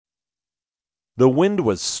The wind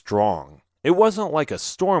was strong. It wasn't like a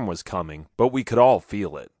storm was coming, but we could all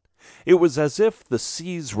feel it. It was as if the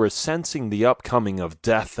seas were sensing the upcoming of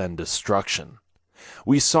death and destruction.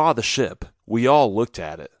 We saw the ship. We all looked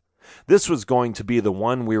at it. This was going to be the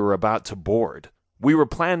one we were about to board. We were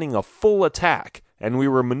planning a full attack, and we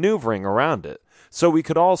were maneuvering around it, so we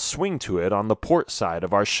could all swing to it on the port side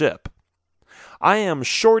of our ship. I am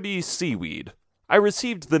Shorty Seaweed. I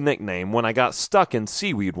received the nickname when I got stuck in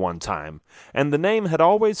seaweed one time, and the name had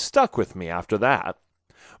always stuck with me after that.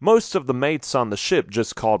 Most of the mates on the ship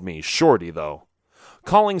just called me Shorty, though.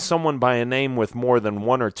 Calling someone by a name with more than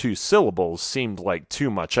one or two syllables seemed like too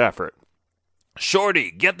much effort.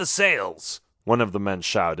 "Shorty, get the sails!" one of the men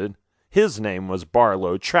shouted. His name was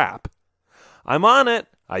Barlow Trap. "I'm on it!"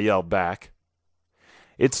 I yelled back.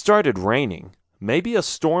 It started raining. Maybe a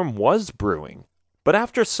storm was brewing. But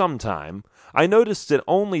after some time, I noticed it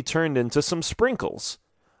only turned into some sprinkles.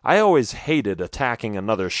 I always hated attacking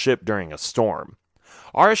another ship during a storm.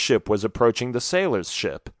 Our ship was approaching the sailors'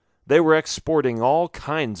 ship. They were exporting all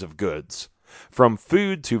kinds of goods, from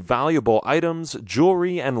food to valuable items,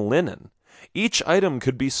 jewelry, and linen. Each item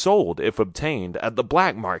could be sold, if obtained, at the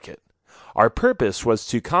black market. Our purpose was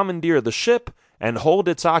to commandeer the ship and hold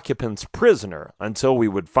its occupants prisoner until we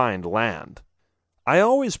would find land. I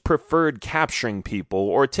always preferred capturing people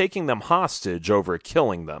or taking them hostage over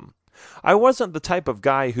killing them. I wasn't the type of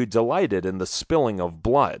guy who delighted in the spilling of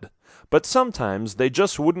blood, but sometimes they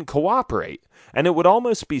just wouldn't cooperate, and it would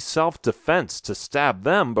almost be self-defense to stab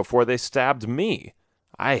them before they stabbed me.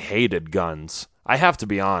 I hated guns. I have to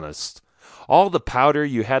be honest. All the powder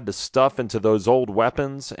you had to stuff into those old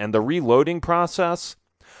weapons and the reloading process.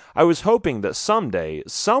 I was hoping that someday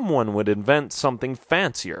someone would invent something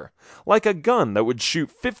fancier, like a gun that would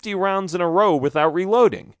shoot 50 rounds in a row without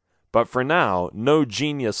reloading. But for now, no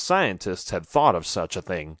genius scientist had thought of such a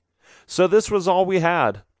thing. So this was all we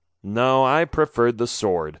had. No, I preferred the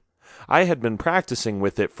sword. I had been practicing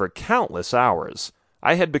with it for countless hours.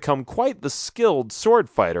 I had become quite the skilled sword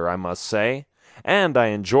fighter, I must say, and I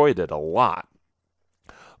enjoyed it a lot.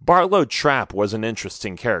 Barlow Trap was an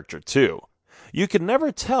interesting character, too. You could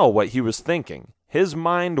never tell what he was thinking. His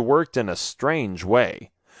mind worked in a strange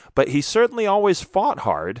way. But he certainly always fought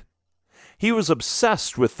hard. He was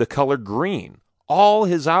obsessed with the color green. All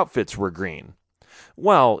his outfits were green.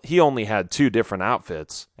 Well, he only had 2 different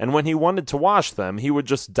outfits, and when he wanted to wash them, he would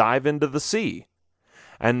just dive into the sea.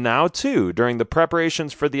 And now, too, during the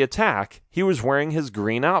preparations for the attack, he was wearing his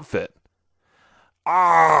green outfit.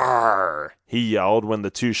 "Arr!" he yelled when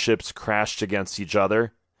the 2 ships crashed against each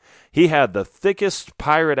other. He had the thickest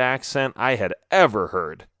pirate accent I had ever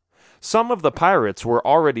heard. Some of the pirates were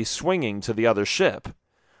already swinging to the other ship.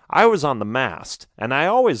 I was on the mast, and I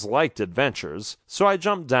always liked adventures, so I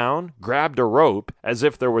jumped down, grabbed a rope, as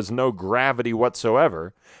if there was no gravity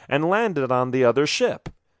whatsoever, and landed on the other ship.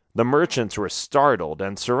 The merchants were startled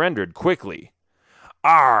and surrendered quickly.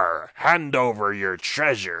 "Arr! Hand over your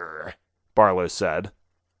treasure," Barlow said.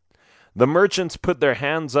 The merchants put their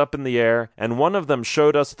hands up in the air, and one of them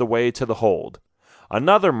showed us the way to the hold.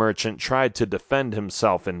 Another merchant tried to defend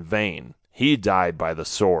himself in vain. He died by the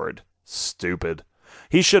sword. Stupid.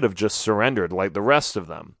 He should have just surrendered like the rest of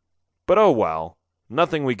them. But oh well,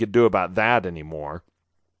 nothing we could do about that anymore.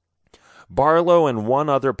 Barlow and one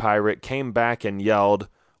other pirate came back and yelled,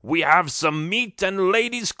 "We have some meat and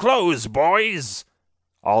ladies' clothes, boys!"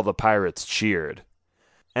 All the pirates cheered.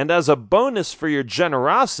 "And as a bonus for your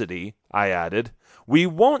generosity," I added, "we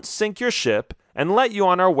won't sink your ship and let you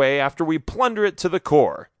on our way after we plunder it to the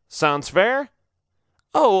core. Sounds fair?"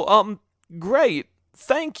 "Oh, great.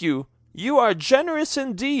 Thank you. You are generous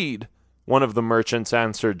indeed," one of the merchants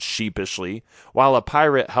answered sheepishly, while a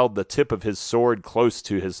pirate held the tip of his sword close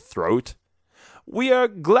to his throat. "We are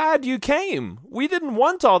glad you came. We didn't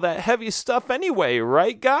want all that heavy stuff anyway,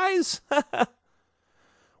 right, guys?"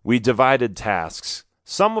 We divided tasks.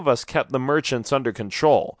 Some of us kept the merchants under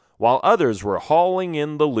control, while others were hauling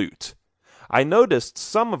in the loot. I noticed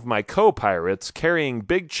some of my co-pirates carrying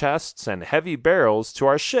big chests and heavy barrels to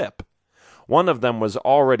our ship. One of them was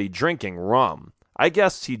already drinking rum. I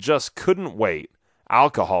guessed he just couldn't wait.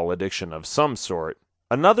 Alcohol addiction of some sort.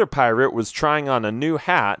 Another pirate was trying on a new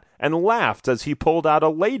hat and laughed as he pulled out a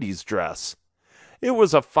lady's dress. It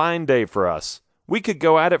was a fine day for us. We could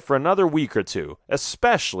go at it for another week or two,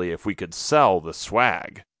 especially if we could sell the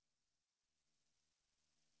swag.